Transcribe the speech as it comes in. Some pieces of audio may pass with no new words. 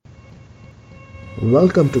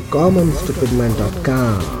Welcome to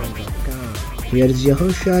commonstupidman.com. Here is your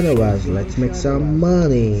host Shanawaz. Let's make some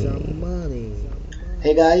money.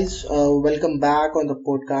 Hey guys, welcome back on the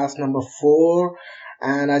podcast number 4.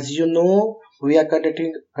 And as you know, we are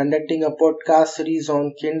conducting a podcast series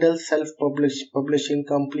on Kindle self-publishing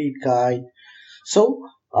complete guide. So,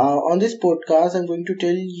 on this podcast, I'm going to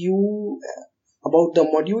tell you about the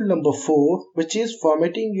module number 4, which is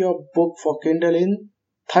formatting your book for Kindle in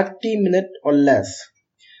 30 minutes or less.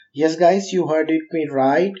 Yes guys, you heard me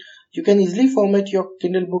right. You can easily format your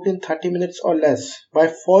Kindle book in 30 minutes or less by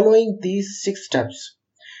following these 6 steps.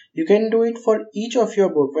 You can do it for each of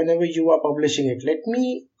your book whenever you are publishing it. Let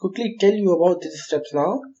me quickly tell you about these steps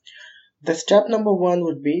now. The step number 1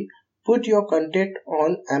 would be put your content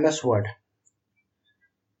on MS Word.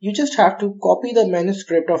 You just have to copy the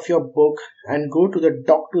manuscript of your book and go to the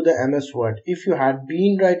doc to the MS Word. If you have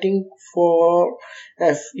been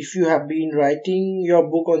writing your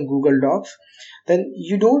book on Google Docs, then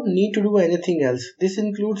you don't need to do anything else. This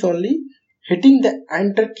includes only hitting the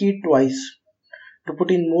enter key twice to put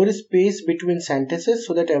in more space between sentences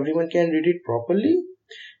so that everyone can read it properly.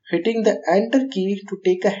 Hitting the enter key to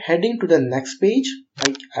take a heading to the next page.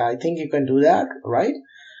 I think you can do that, right?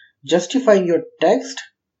 Justifying your text.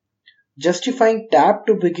 Justifying tab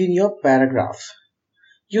to begin your paragraphs.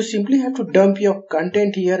 You simply have to dump your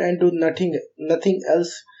content here and do nothing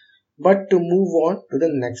else but to move on to the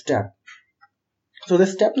next step. So the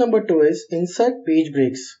step number 2 is insert page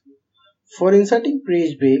breaks. For inserting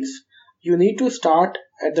page breaks, you need to start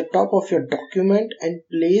at the top of your document and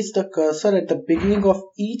place the cursor at the beginning of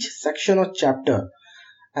each section or chapter,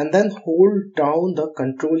 and then hold down the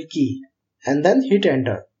control key and then hit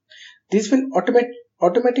enter. This will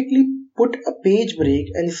automatically put a page break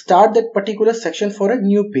and start that particular section for a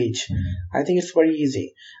new page. I think it's very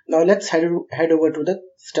easy. Now let's head over to the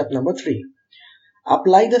step number 3.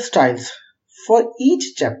 Apply the styles. For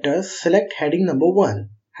each chapter, select heading number 1,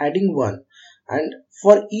 heading 1, and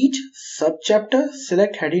for each subchapter,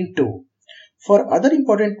 select heading 2. For other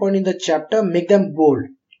important point in the chapter, make them bold.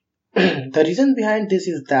 The reason behind this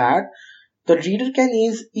is that the reader can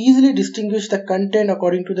easily distinguish the content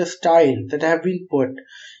according to the style that have been put.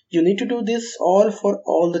 You need to do this all for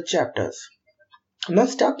all the chapters. Now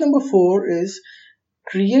step number 4 is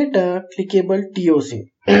create a clickable TOC.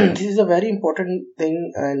 This is a very important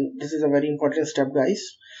thing and this is a very important step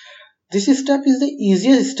guys. This step is the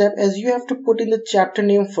easiest step as you have to put in the chapter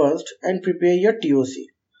name first and prepare your TOC.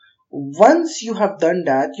 Once you have done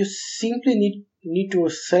that, you simply need to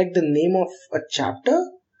select the name of a chapter.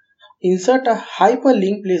 Insert a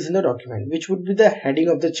hyperlink placed in the document, which would be the heading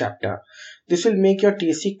of the chapter. This will make your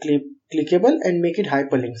TC clickable and make it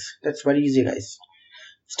hyperlinks. That's very easy guys.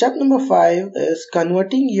 Step number 5 is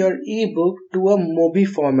converting your ebook to a MOBI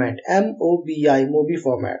format, MOBI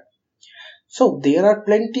format. So there are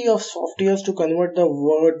plenty of softwares to convert the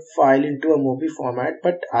Word file into a MOBI format,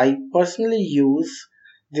 but I personally use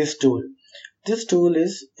this tool. This tool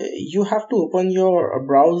is, you have to open your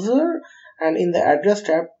browser and in the address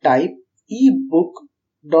tab type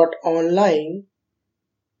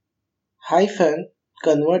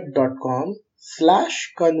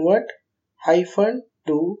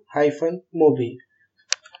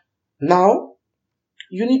Now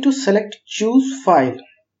you need to select choose file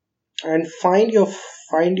and find your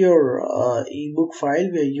ebook file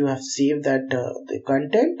where you have saved that the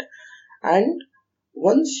content, and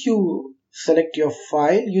once you select your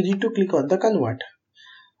file, you need to click on the convert.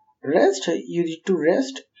 You need to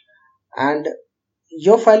rest and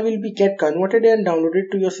your file will be get converted and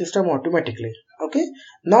downloaded to your system automatically. Okay,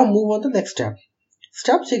 now move on to the next step.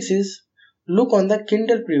 Step 6 is look on the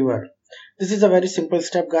Kindle previewer. This is a very simple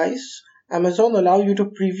step guys. Amazon allow you to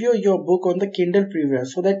preview your book on the Kindle previewer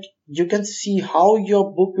so that you can see how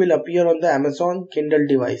your book will appear on the Amazon Kindle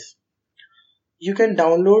device. You can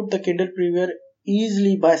download the Kindle previewer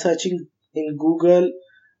easily by searching in Google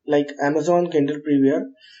like Amazon Kindle previewer.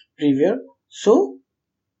 So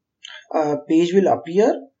a page will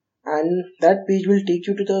appear and that page will take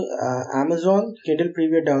you to the Amazon Kindle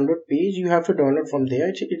previewer download page. You have to download from there.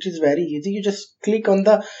 It is very easy. You just click on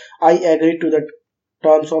the I agree to the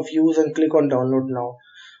terms of use and click on download now.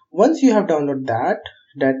 Once you have downloaded that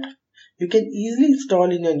you can easily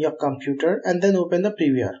install in your computer and then open the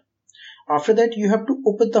previewer. After that you have to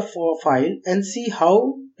open the file and see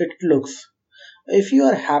how it looks. If you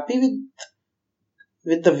are happy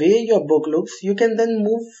with the way your book looks, you can then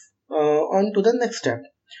move on to the next step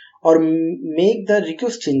or make the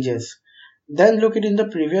request changes. then look it in the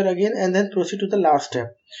preview again, and then proceed to the last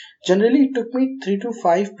step. Generally it took me 3 to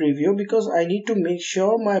 5 preview, because I need to make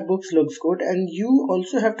sure my books looks good, and you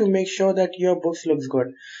also have to make sure that your books looks good.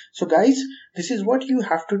 So guys, this is what you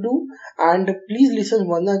have to do, and please listen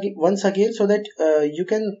once again, so that you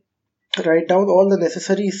can write down all the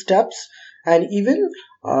necessary steps. And even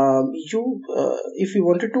if you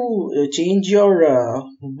wanted to change your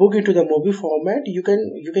book into the movie format, you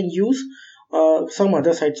can use some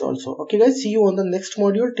other sites also. Okay guys, see you on the next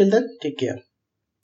module. Till then, take care.